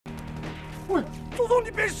喂，祖宗，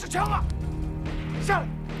你别使枪啊！下来，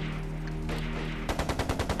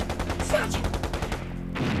下去。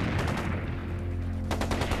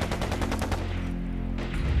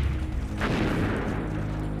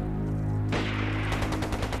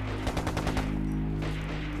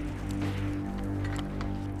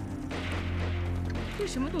这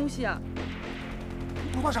什么东西啊？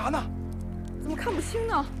你读的啥呢？怎么看不清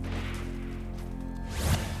呢？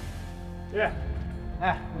爷，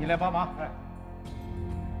哎，你来帮忙。哎。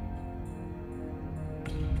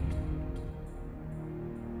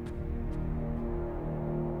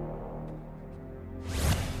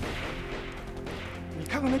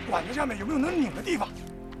 看看那管子下面有没有能拧的地方。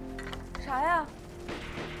啥呀？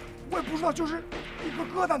我也不知道，就是一个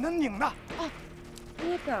疙瘩能拧的。哦，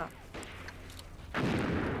疙瘩。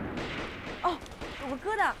哦，有个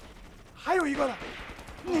疙瘩。还有一个呢，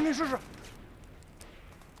拧拧试试。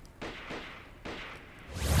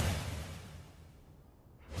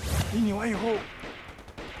你拧完以后，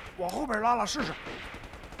往后边拉拉试试。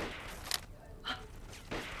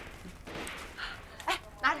哎，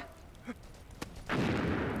拿着。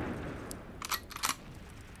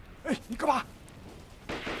 哎，你干嘛？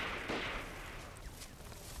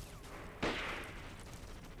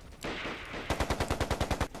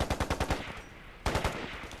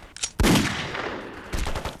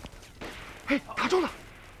哎，打中了！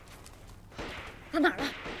打哪儿了？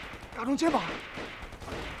打中肩膀了。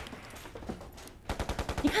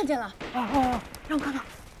你看见了？啊！让我看看。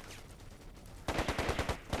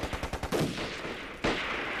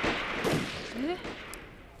哎，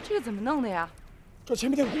这个怎么弄的呀？ 这前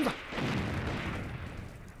面那个弓子，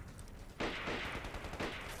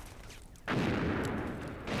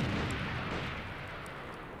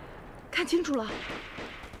看清楚了。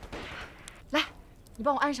来，你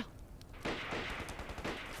帮我安上。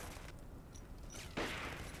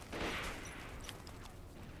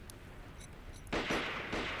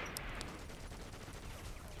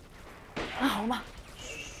安好了吗？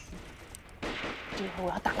这回我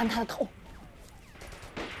要打烂他的头。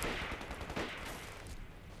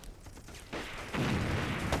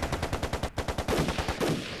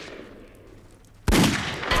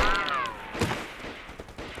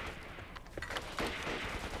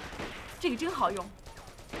 这个真好用。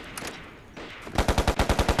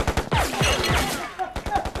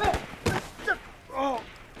这哦，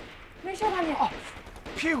没事吧你？哦，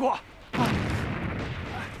屁股。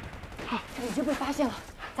好，已经被发现了，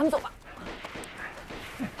咱们走吧。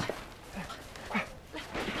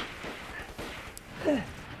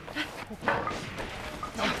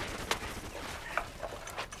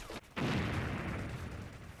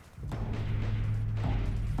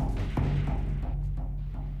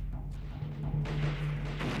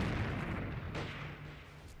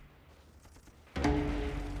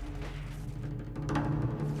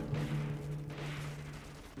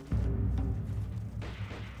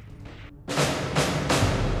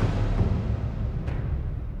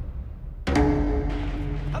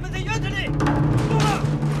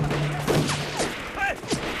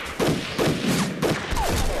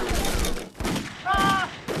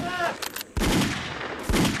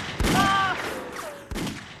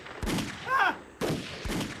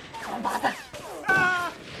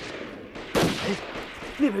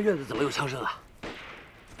那边院子怎么有枪声啊？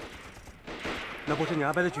那不是你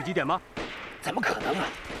安排的狙击点吗？怎么可能啊！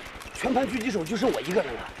全盘狙击手就剩我一个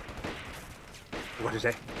人了。不管是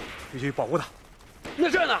谁，必须保护他。那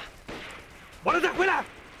这呢？完了再回来。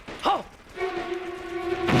好。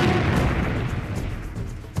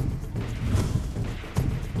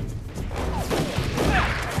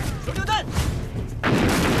手榴弹。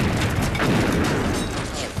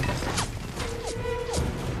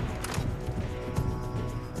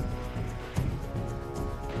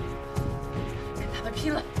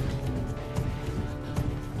 拼了！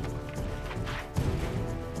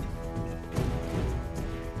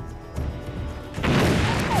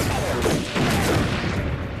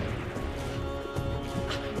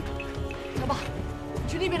小宝，你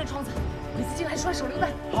去那边的窗子，鬼子进来摔手榴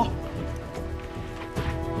弹。好。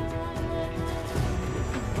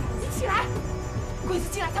你起来！鬼子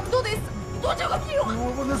进来，咱们都得死，你多久个屁用啊！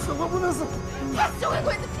我不能死，我不能死！他就跟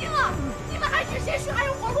鬼子拼了！你们还是些许还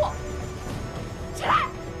有活路。 起来！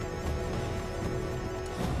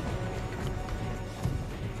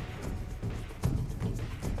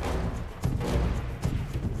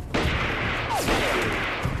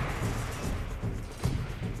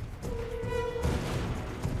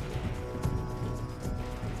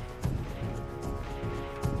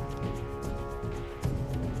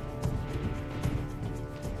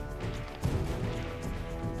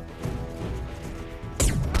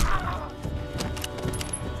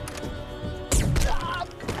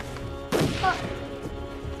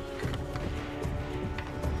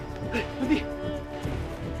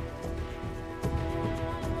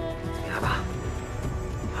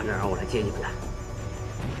让我来接你们的。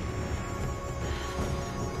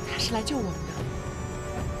他是来救我们的。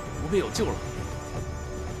我们有救了。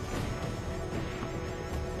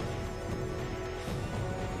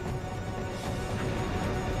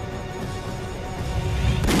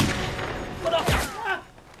报道。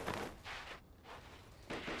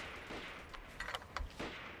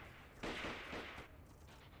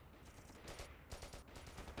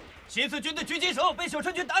新四军的狙击手被小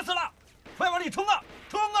川军打死了，快往里冲啊！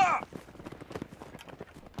冲啊！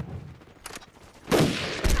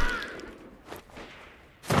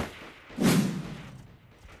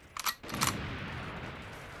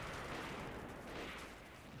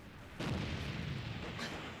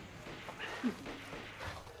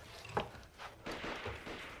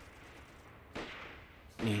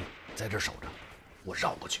你在这守着，我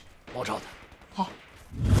绕过去包抄他。好。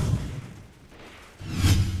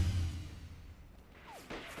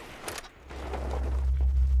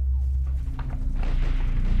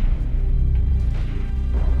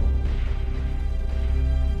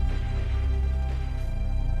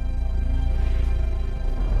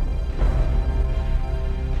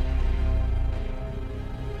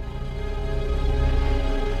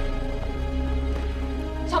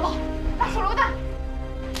小宝，打手榴弹！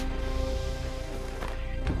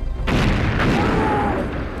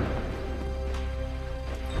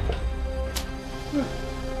兄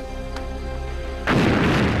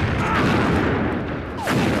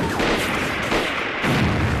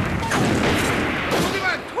弟们，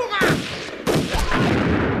冲啊！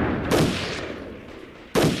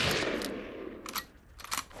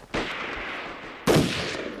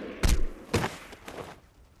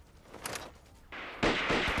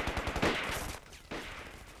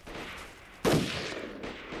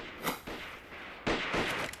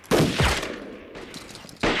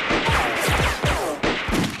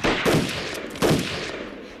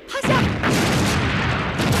趴下！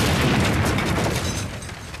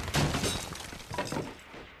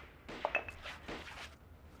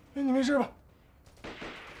哎，你没事吧？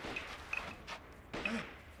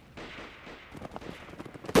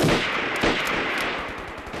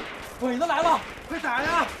鬼子来了，快打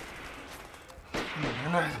呀！奶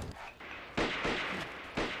奶的！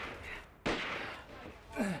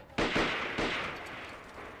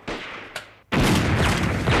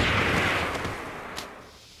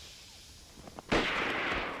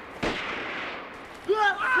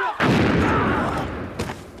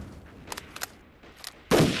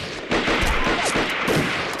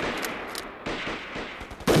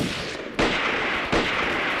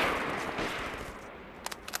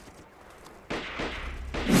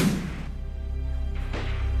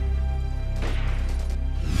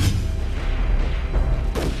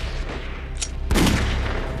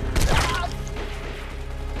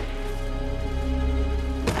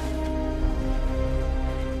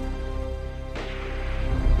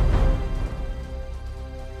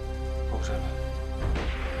后身了，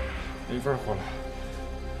没法活了。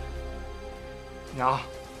娘，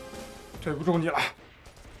对不住你了。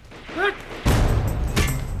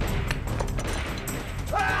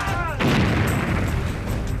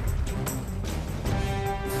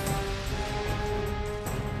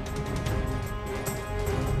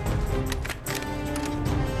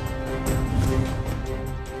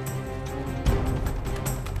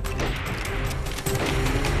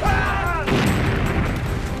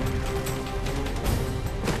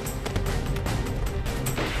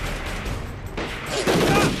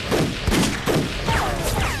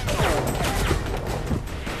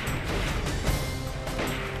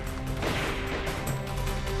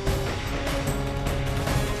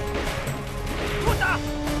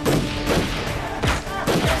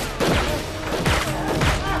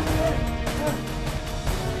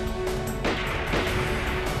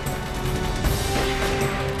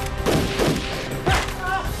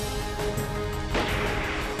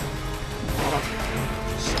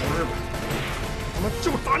就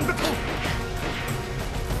打你的头！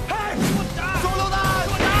嘿，给我打！手榴弹！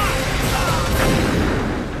给我打！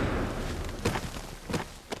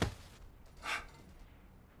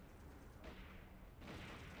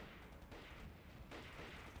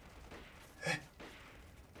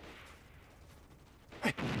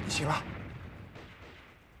哎，你醒了？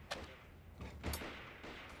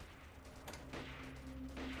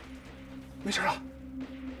没事了。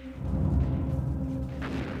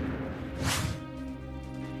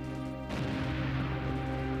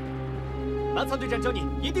 南仓队长教你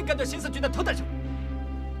一定干掉新四军的头弹手。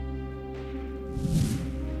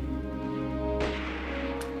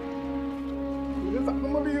你咋那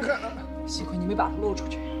么厉害呢？幸亏你没把他露出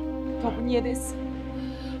去，要不你也得死。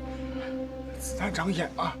子弹长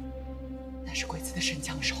眼啊！那是鬼子的神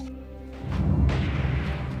枪手。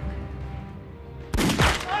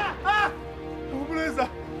我不能死，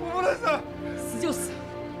我不能死，死就死，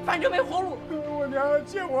反正没活路。我娘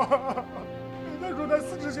借我，她说她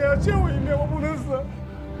死之前要见我一面，我不能死。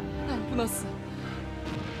那你不能死。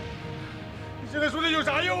你现在说的有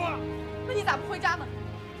啥用啊？那你咋不回家呢？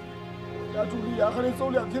我家住离呀，还得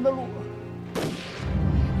走2天的路。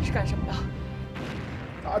你是干什么的？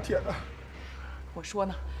打铁的。我说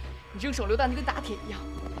呢，你扔手榴弹就跟打铁一样。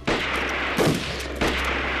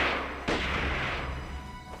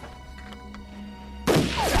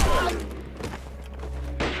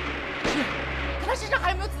去，看他身上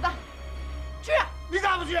还有没有子弹。去！你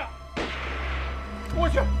咋不去？我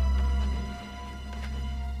去。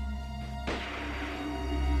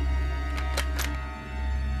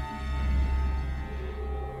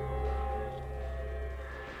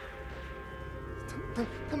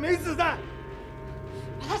他没子弹。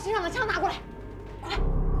把他身上的枪拿过来。